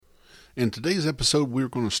In today's episode, we're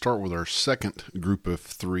going to start with our second group of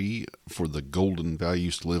three for the golden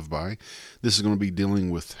values to live by. This is going to be dealing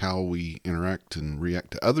with how we interact and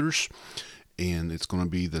react to others, and it's going to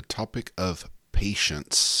be the topic of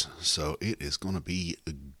patience. So it is going to be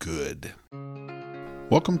good.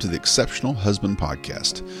 Welcome to the Exceptional Husband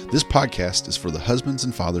Podcast. This podcast is for the husbands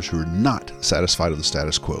and fathers who are not satisfied with the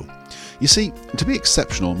status quo. You see, to be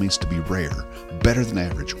exceptional means to be rare, better than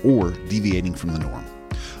average, or deviating from the norm.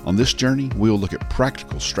 On this journey, we will look at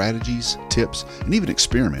practical strategies, tips, and even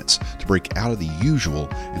experiments to break out of the usual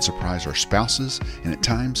and surprise our spouses and at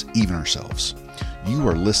times even ourselves. You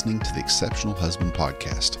are listening to the Exceptional Husband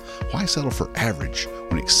Podcast. Why settle for average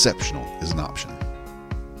when exceptional is an option?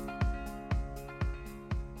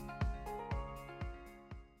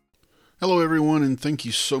 Hello, everyone, and thank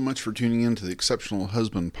you so much for tuning in to the Exceptional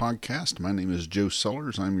Husband Podcast. My name is Joe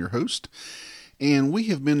Sellers. I'm your host, and we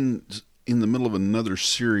have been in the middle of another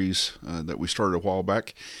series that we started a while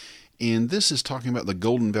back, and this is talking about the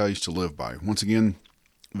golden values to live by. Once again,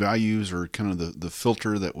 values are kind of the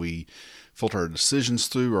filter that we filter our decisions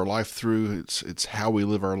through, our life through. It's how we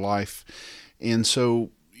live our life. And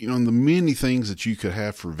so, in the many things that you could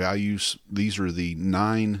have for values, these are the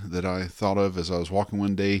 9 that I thought of as I was walking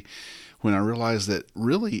one day when I realized that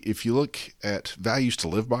really, if you look at values to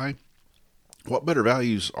live by, what better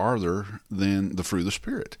values are there than the fruit of the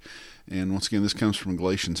Spirit? And once again, this comes from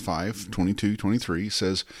Galatians 5:22-23. It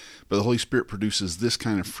says, "But the Holy Spirit produces this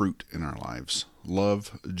kind of fruit in our lives: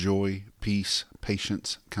 love, joy, peace,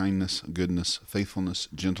 patience, kindness, goodness, faithfulness,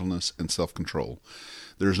 gentleness, and self-control.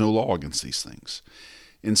 There is no law against these things."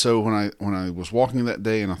 And so when I was walking that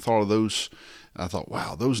day and I thought of those, I thought,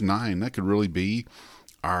 wow, those 9, that could really be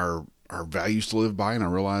our values to live by. And I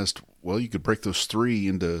realized, well, you could break those 3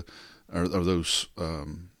 into, or those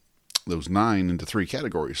 9 into 3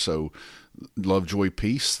 categories. So love, joy,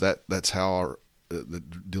 peace, that's how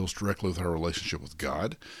that deals directly with our relationship with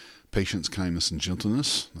God. Patience, kindness, and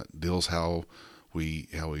gentleness, that deals how we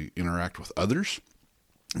interact with others.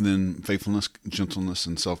 And then faithfulness, gentleness,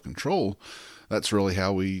 and self-control, that's really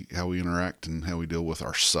how we interact and how we deal with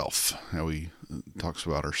ourself, how we talks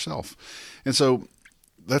about ourself. And so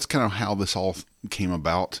that's kind of how this all came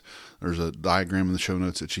about. There's a diagram in the show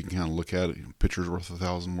notes that you can kind of look at. Picture's worth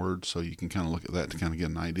 1,000 words, so you can kind of look at that to kind of get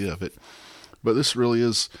an idea of it. But this really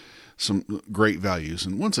is some great values.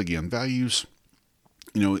 And once again, values,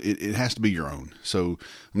 it has to be your own. So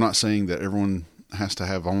I'm not saying that everyone has to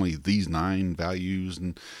have only these 9 values,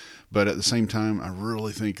 but at the same time, I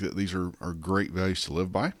really think that these are great values to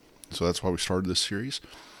live by. So that's why we started this series.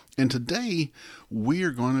 And today, we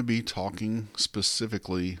are going to be talking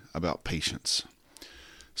specifically about patience.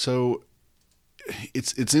 So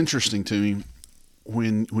it's interesting to me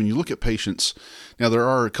when you look at patience. Now, there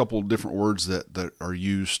are a couple different words that are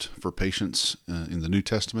used for patience in the New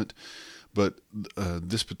Testament, but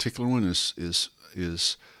this particular one is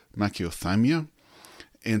makiothymia.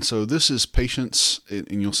 And so this is patience,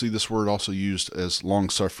 and you'll see this word also used as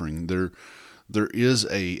long-suffering. There is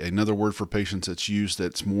another word for patience that's used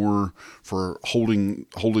that's more for holding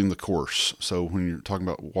the course. So when you're talking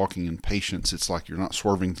about walking in patience, it's like you're not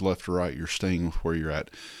swerving to left or right, you're staying with where you're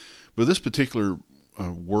at. But this particular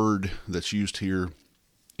word that's used here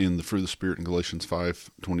in the fruit of the Spirit in Galatians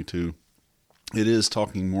 5:22, it is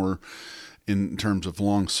talking more in terms of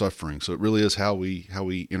long suffering. So it really is how we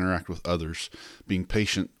interact with others, being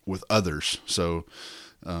patient with others. So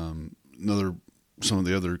some of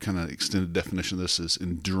the other kind of extended definition of this is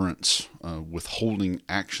endurance, withholding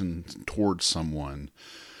action towards someone.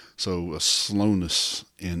 So a slowness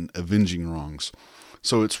in avenging wrongs.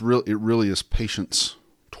 So it really is patience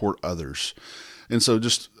toward others. And so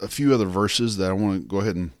just a few other verses that I want to go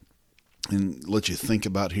ahead and let you think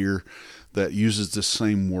about here that uses this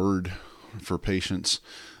same word for patience.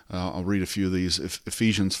 I'll read a few of these.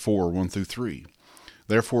 Ephesians 4:1-3.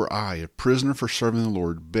 "Therefore I, a prisoner for serving the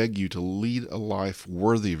Lord, beg you to lead a life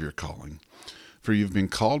worthy of your calling. For you have been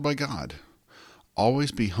called by God.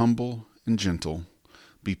 Always be humble and gentle.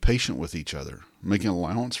 Be patient with each other, making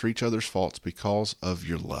allowance for each other's faults because of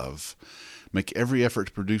your love. Make every effort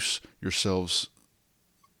to keep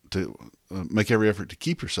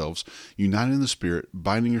yourselves united in the Spirit,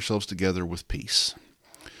 binding yourselves together with peace."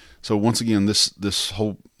 So once again, this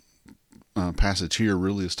whole passage here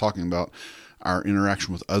really is talking about our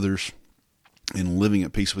interaction with others and living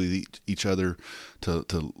at peace with each other, to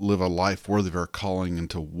live a life worthy of our calling,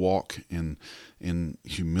 and to walk in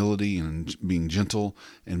humility and being gentle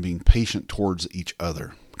and being patient towards each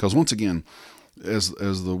other. Because once again, as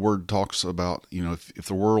the word talks about, if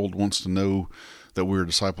the world wants to know that we're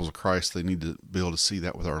disciples of Christ, they need to be able to see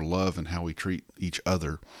that with our love and how we treat each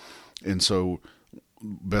other. And so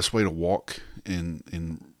best way to walk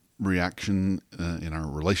in reaction in our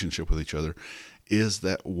relationship with each other is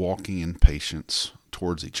that walking in patience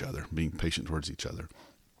towards each other, being patient towards each other.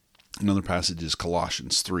 Another passage is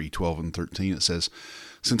Colossians 3:12 and 13. It says,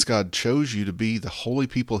 "Since God chose you to be the holy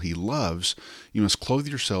people he loves, you must clothe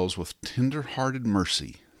yourselves with tender-hearted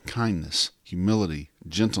mercy, kindness, humility,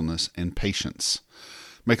 gentleness, and patience.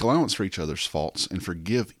 Make allowance for each other's faults and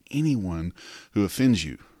forgive anyone who offends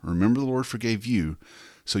you. Remember the Lord forgave you,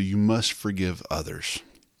 so you must forgive others."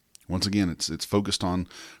 Once again, it's focused on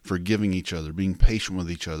forgiving each other, being patient with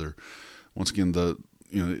each other. Once again,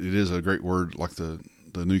 it is a great word, like the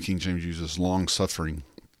New King James uses long suffering,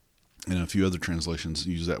 and a few other translations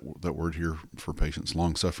use that word here for patience,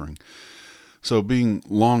 long suffering. So being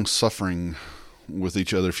long suffering with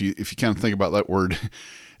each other, if you kind of think about that word,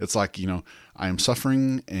 it's like, I am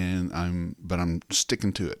suffering but I'm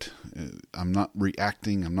sticking to it. I'm not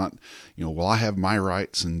reacting. I'm not, I have my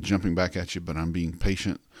rights and jumping back at you, but I'm being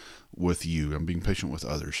patient with you. I'm being patient with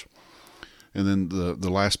others. And then the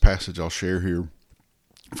last passage I'll share here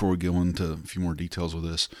before we go into a few more details with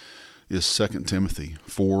this is 2 Timothy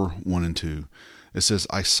 4:1 and 2. It says,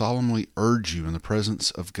 "I solemnly urge you in the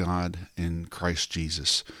presence of God and Christ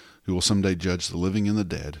Jesus, who will someday judge the living and the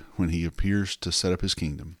dead when he appears to set up his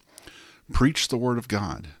kingdom. Preach the word of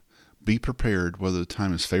God. Be prepared whether the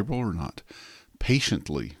time is favorable or not.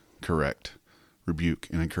 Patiently correct, rebuke,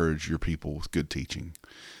 and encourage your people with good teaching."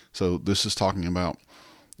 So this is talking about,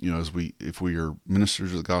 if we are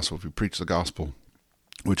ministers of the gospel, if we preach the gospel,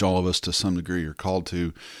 which all of us to some degree are called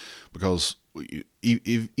to, because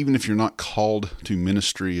even if you're not called to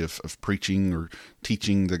ministry of preaching or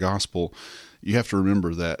teaching the gospel, you have to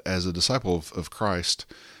remember that as a disciple of Christ,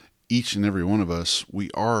 each and every one of us,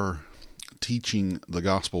 we are teaching the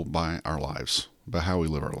gospel by our lives, by how we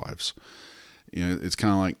live our lives. It's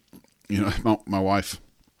kind of like, my wife,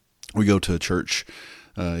 we go to a church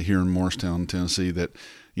here in Morristown, Tennessee, that,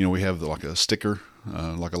 we have like a sticker,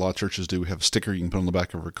 like a lot of churches do. We have a sticker you can put on the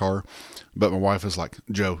back of our car. But my wife is like,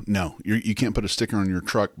 "Joe, no, you can't put a sticker on your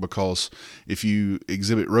truck, because if you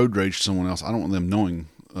exhibit road rage to someone else, I don't want them knowing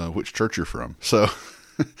which church you're from." So,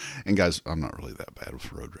 and guys, I'm not really that bad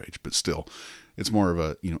with road rage, but still, it's more of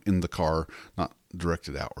a, in the car, not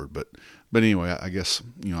directed outward. But anyway, I guess,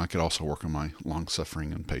 I could also work on my long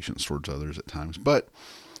suffering and patience towards others at times, but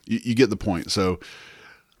you get the point. So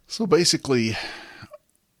basically,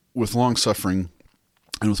 with long suffering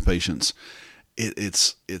and with patience,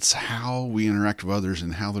 it's how we interact with others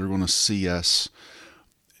and how they're going to see us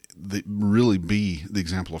really be the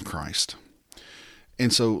example of Christ.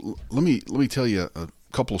 And so let me tell you a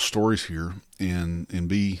couple of stories here and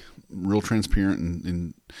be real transparent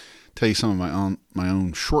and tell you some of my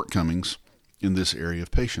own shortcomings in this area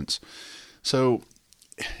of patience. So,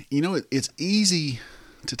 it's easy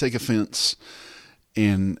to take offense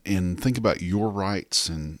and think about your rights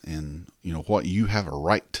and what you have a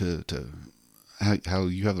right to how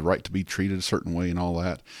you have the right to be treated a certain way and all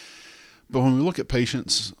that. But when we look at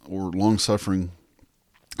patience or long suffering,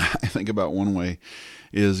 I think about one way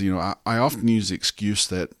is, I often use the excuse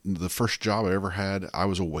that the first job I ever had, I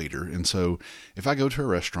was a waiter. And so if I go to a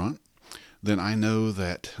restaurant, then I know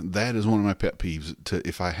that is one of my pet peeves.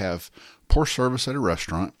 If I have poor service at a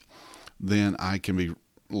restaurant, then I can be a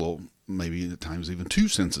little, maybe at times even too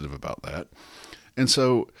sensitive about that. And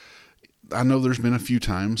so I know there's been a few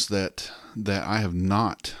times that I have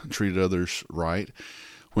not treated others right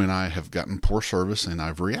when I have gotten poor service and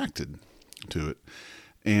I've reacted to it.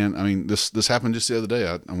 And I mean, this happened just the other day.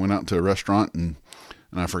 I went out to a restaurant and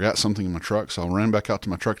I forgot something in my truck. So I ran back out to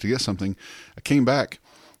my truck to get something. I came back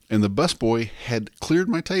and the busboy had cleared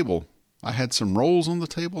my table. I had some rolls on the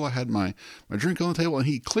table. I had my drink on the table, and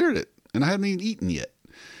he cleared it, and I hadn't even eaten yet.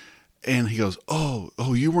 And he goes, oh,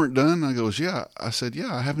 you weren't done? I goes, yeah. I said,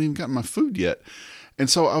 yeah, I haven't even gotten my food yet. And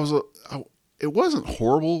so it wasn't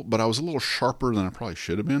horrible, but I was a little sharper than I probably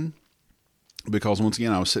should have been, because once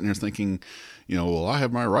again, I was sitting there thinking, well, I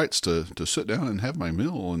have my rights to sit down and have my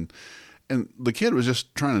meal. And the kid was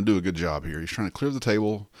just trying to do a good job here. He's trying to clear the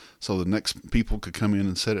table so the next people could come in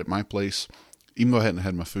and sit at my place, even though I hadn't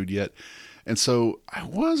had my food yet. And so I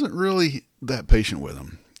wasn't really that patient with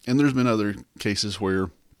him. And there's been other cases where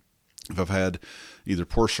if I've had either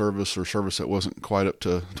poor service or service that wasn't quite up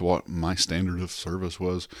to what my standard of service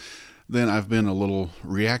was, then I've been a little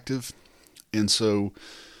reactive. And so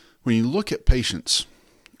when you look at patience,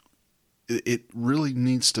 it really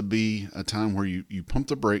needs to be a time where you pump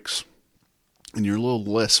the brakes and you're a little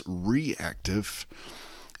less reactive,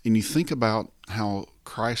 and you think about how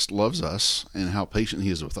Christ loves us and how patient he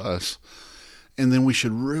is with us. And then we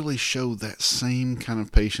should really show that same kind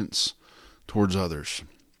of patience towards others.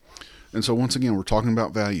 And so once again, we're talking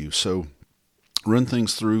about values. So run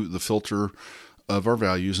things through the filter of our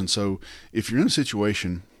values. And so if you're in a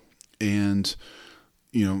situation and,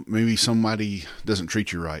 maybe somebody doesn't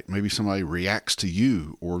treat you right, maybe somebody reacts to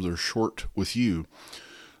you or they're short with you,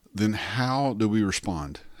 then how do we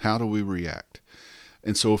respond? How do we react?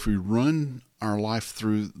 And so if we run our life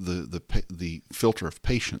through the filter of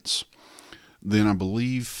patience, then I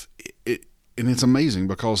believe it, and it's amazing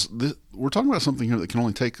because we're talking about something here that can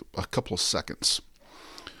only take a couple of seconds.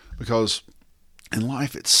 Because in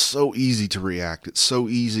life, it's so easy to react. It's so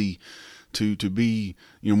easy to be,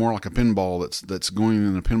 more like a pinball that's going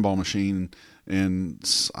in a pinball machine. And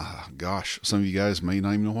gosh, some of you guys may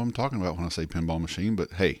not even know what I'm talking about when I say pinball machine.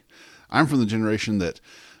 But hey, I'm from the generation that,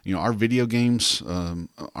 our video games,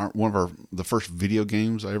 the first video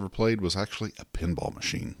games I ever played was actually a pinball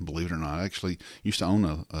machine, believe it or not. I actually used to own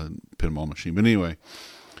a pinball machine. But anyway,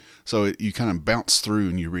 so you kind of bounce through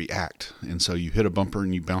and you react. And so you hit a bumper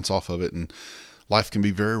and you bounce off of it, and life can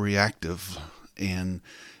be very reactive. And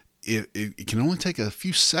it can only take a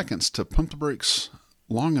few seconds to pump the brakes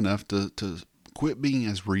long enough to quit being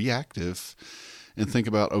as reactive and think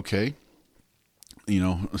about, okay,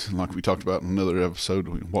 like we talked about in another episode,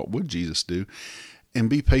 what would Jesus do? And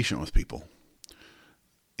be patient with people.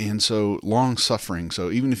 And so long suffering. So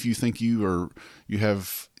even if you think you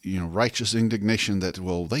have, righteous indignation that,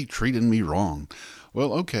 well, they treated me wrong.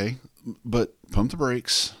 Well, okay, but pump the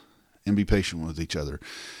brakes and be patient with each other.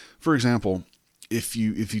 For example, if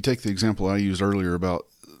you take the example I used earlier about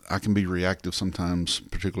I can be reactive sometimes,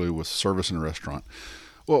 particularly with service in a restaurant.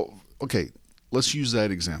 Well, okay, let's use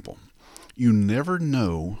that example. You never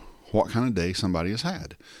know what kind of day somebody has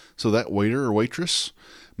had. So that waiter or waitress,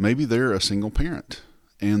 maybe they're a single parent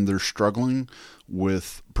and they're struggling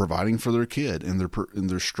with providing for their kid, and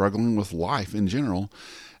they're struggling with life in general,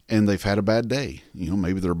 and they've had a bad day.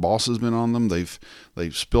 Maybe their boss has been on them. They've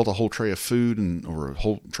spilled a whole tray of food or a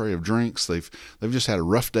whole tray of drinks. They've just had a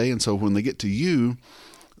rough day, and so when they get to you,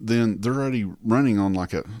 then they're already running on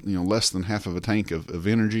like a less than half of a tank of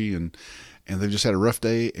energy, and they've just had a rough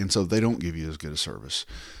day, and so they don't give you as good a service.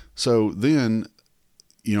 So then,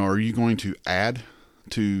 are you going to add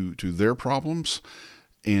to their problems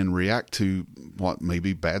and react to what may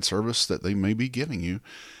be bad service that they may be giving you?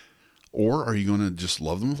 Or are you going to just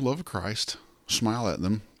love them with the love of Christ, smile at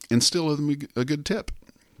them, and still give them a good tip?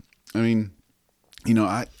 I mean,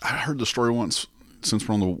 I heard the story once, since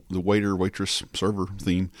we're on the waiter, waitress, server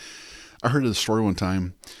theme. I heard the story one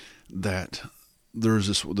time that there's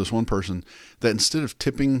this one person that instead of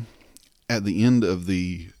tipping at the end of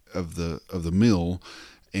the meal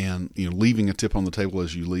and leaving a tip on the table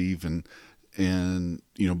as you leave and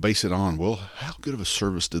base it on, well, how good of a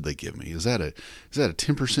service did they give me? Is that a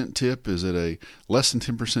 10% tip? Is it a less than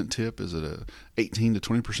 10% tip? Is it a 18 to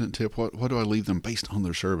 20% tip? What do I leave them based on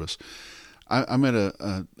their service? I met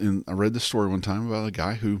I read this story one time about a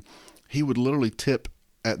guy who he would literally tip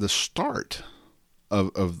at the start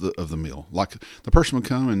of the meal. Like the person would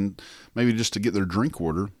come and maybe just to get their drink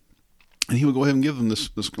order, and he would go ahead and give them this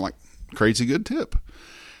like crazy good tip.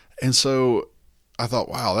 And so I thought,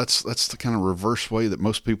 wow, that's the kind of reverse way that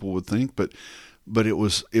most people would think, but it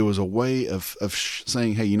was a way of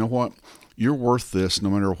saying, hey, you know what? You're worth this no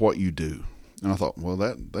matter what you do. And I thought, well,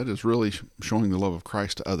 that is really showing the love of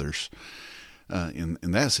Christ to others in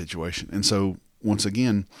that situation. And so once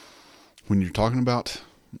again, when you're talking about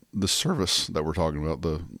the service that we're talking about,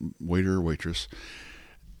 the waiter or waitress,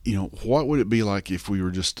 what would it be like if we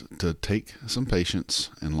were just to take some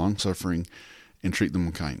patience and long suffering and treat them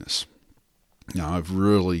with kindness? Now, I've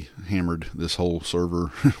really hammered this whole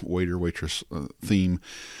server, waiter, waitress theme,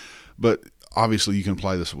 but obviously you can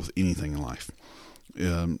apply this with anything in life.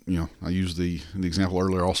 I used the example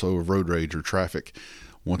earlier also of road rage or traffic.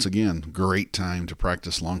 Once again, great time to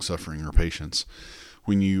practice long suffering or patience.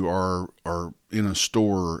 When you are in a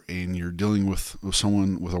store and you're dealing with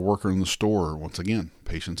someone, with a worker in the store, once again,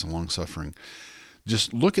 patience and long suffering.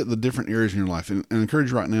 Just look at the different areas in your life, and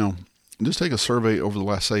encourage you right now, just take a survey over the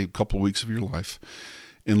last, say, couple of weeks of your life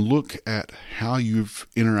and look at how you've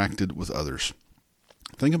interacted with others.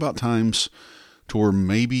 Think about times to where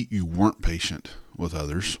maybe you weren't patient with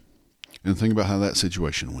others, and think about how that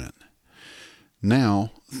situation went.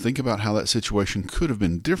 Now, think about how that situation could have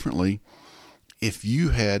been differently if you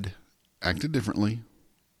had acted differently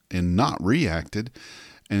and not reacted,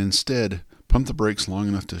 and instead pump the brakes long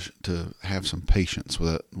enough to have some patience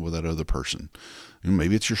with that other person.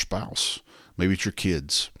 Maybe it's your spouse, maybe it's your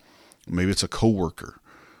kids, maybe it's a coworker,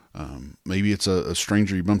 Maybe it's a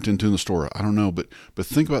stranger you bumped into in the store. I don't know, but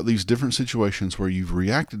think about these different situations where you've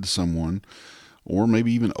reacted to someone, or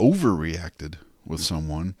maybe even overreacted with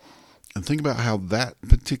someone, and think about how that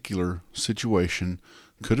particular situation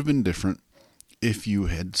could have been different if you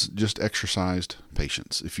had just exercised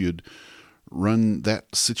patience, if you had run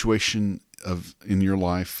that situation in your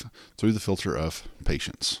life through the filter of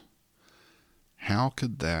patience. How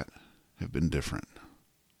could that have been different?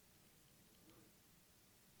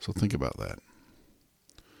 So think about that.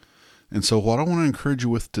 And so what I want to encourage you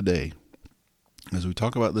with today, as we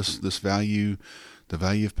talk about this value, the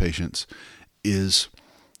value of patience, is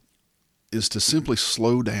to simply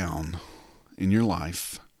slow down in your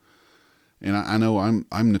life. And I know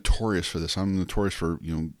I'm notorious for this. I'm notorious for,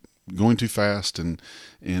 going too fast and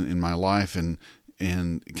in my life and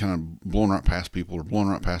kind of blowing right past people or blowing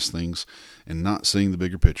right past things and not seeing the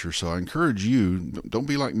bigger picture. So I encourage you, don't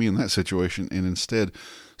be like me in that situation, and instead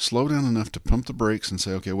slow down enough to pump the brakes and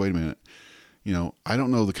say, okay, wait a minute. I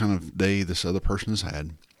don't know the kind of day this other person has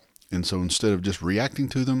had. And so instead of just reacting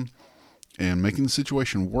to them and making the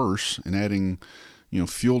situation worse and adding,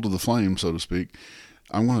 fuel to the flame, so to speak,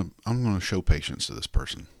 I'm going to show patience to this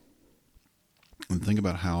person. And think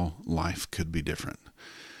about how life could be different.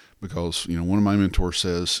 Because, one of my mentors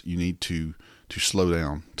says you need to slow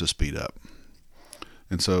down to speed up.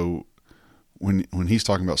 And so when he's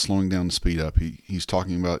talking about slowing down to speed up, he's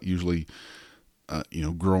talking about usually,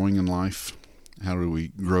 growing in life. How do we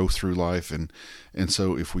grow through life? And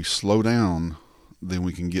so if we slow down, then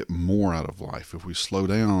we can get more out of life. If we slow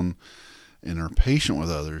down and are patient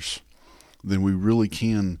with others, then we really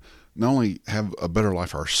can not only have a better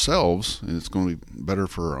life ourselves, and it's going to be better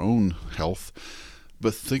for our own health,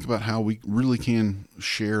 but think about how we really can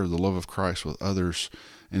share the love of Christ with others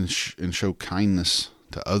and show kindness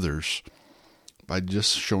to others by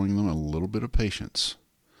just showing them a little bit of patience.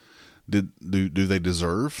 Do they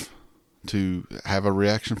deserve to have a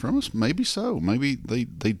reaction from us? Maybe so. Maybe they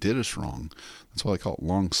did us wrong. That's why they call it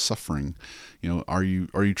long suffering. Are you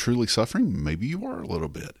truly suffering? Maybe you are a little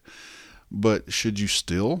bit. But should you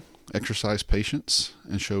still exercise patience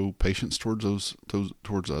and show patience towards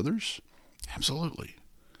others? Absolutely.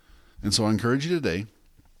 And so I encourage you today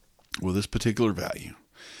with this particular value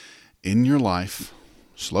in your life,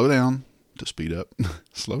 slow down to speed up,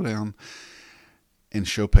 slow down and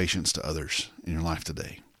show patience to others in your life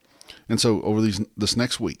today. And so over this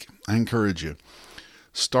next week, I encourage you,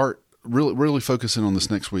 start really focusing on this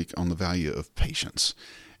next week on the value of patience.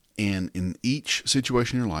 And in each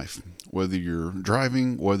situation in your life, whether you're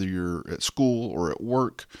driving, whether you're at school or at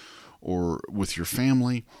work or with your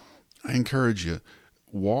family, I encourage you,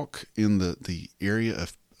 walk in the area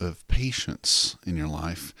of patience in your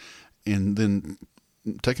life, and then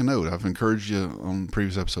take a note. I've encouraged you on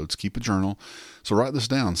previous episodes, keep a journal. So write this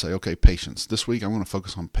down. Say, okay, patience. This week I'm going to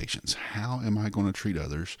focus on patience. How am I going to treat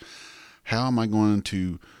others? How am I going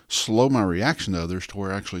to slow my reaction to others to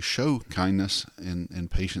where I actually show kindness and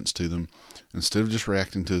patience to them instead of just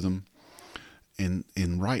reacting to them? And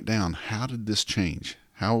write down, how did this change?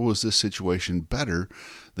 How was this situation better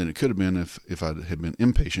than it could have been if I had been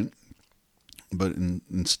impatient? But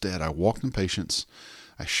instead, I walked in patience.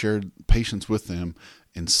 I shared patience with them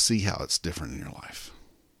and see how it's different in your life.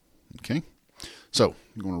 Okay? So,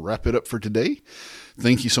 I'm going to wrap it up for today.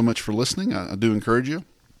 Thank you so much for listening. I do encourage you,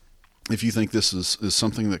 if you think this is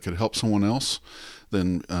something that could help someone else,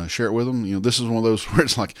 then share it with them. This is one of those where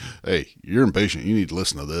it's like, hey, you're impatient. You need to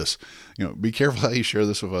listen to this. Be careful how you share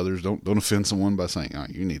this with others. Don't offend someone by saying, oh,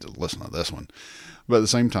 you need to listen to this one. But at the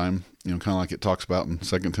same time, kind of like it talks about in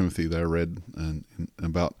 2 Timothy that I read and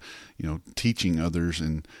about, teaching others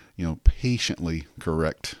and, patiently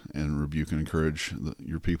correct and rebuke and encourage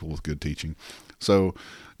your people with good teaching. So,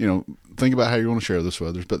 think about how you're going to share this with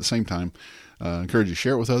others. But at the same time, I encourage you to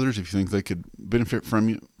share it with others if you think they could benefit from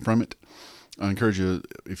it. I encourage you,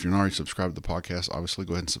 if you're not already subscribed to the podcast, obviously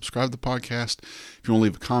go ahead and subscribe to the podcast. If you want to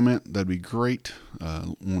leave a comment, that'd be great.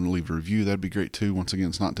 Want to leave a review, that'd be great too. Once again,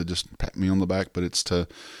 it's not to just pat me on the back, but it's to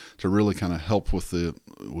really kind of help with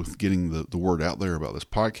getting the word out there about this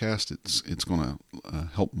podcast. It's going to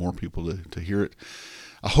help more people to hear it.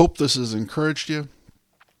 I hope this has encouraged you.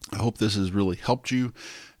 I hope this has really helped you.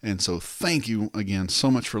 And so thank you again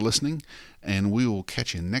so much for listening, and we will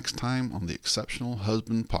catch you next time on the Exceptional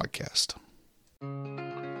Husband Podcast.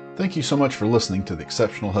 Thank you so much for listening to the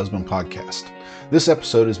Exceptional Husband Podcast. This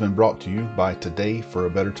episode has been brought to you by Today for a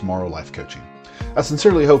Better Tomorrow Life Coaching. I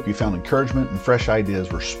sincerely hope you found encouragement and fresh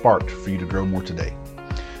ideas were sparked for you to grow more today.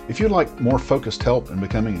 If you'd like more focused help in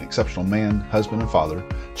becoming an exceptional man, husband, and father,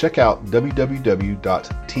 check out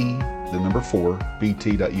www.tforabettertomorrow.com. the number 4,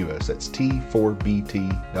 bt.us. That's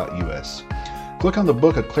T4BT.us. Click on the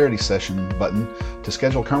Book a Clarity Session button to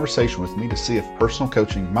schedule a conversation with me to see if personal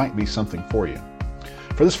coaching might be something for you.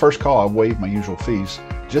 For this first call, I'll waive my usual fees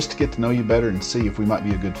just to get to know you better and see if we might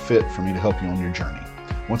be a good fit for me to help you on your journey.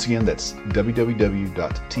 Once again, that's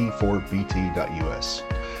www.t4bt.us.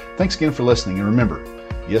 Thanks again for listening, and remember,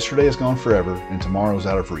 yesterday is gone forever and tomorrow is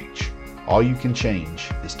out of reach. All you can change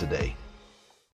is today.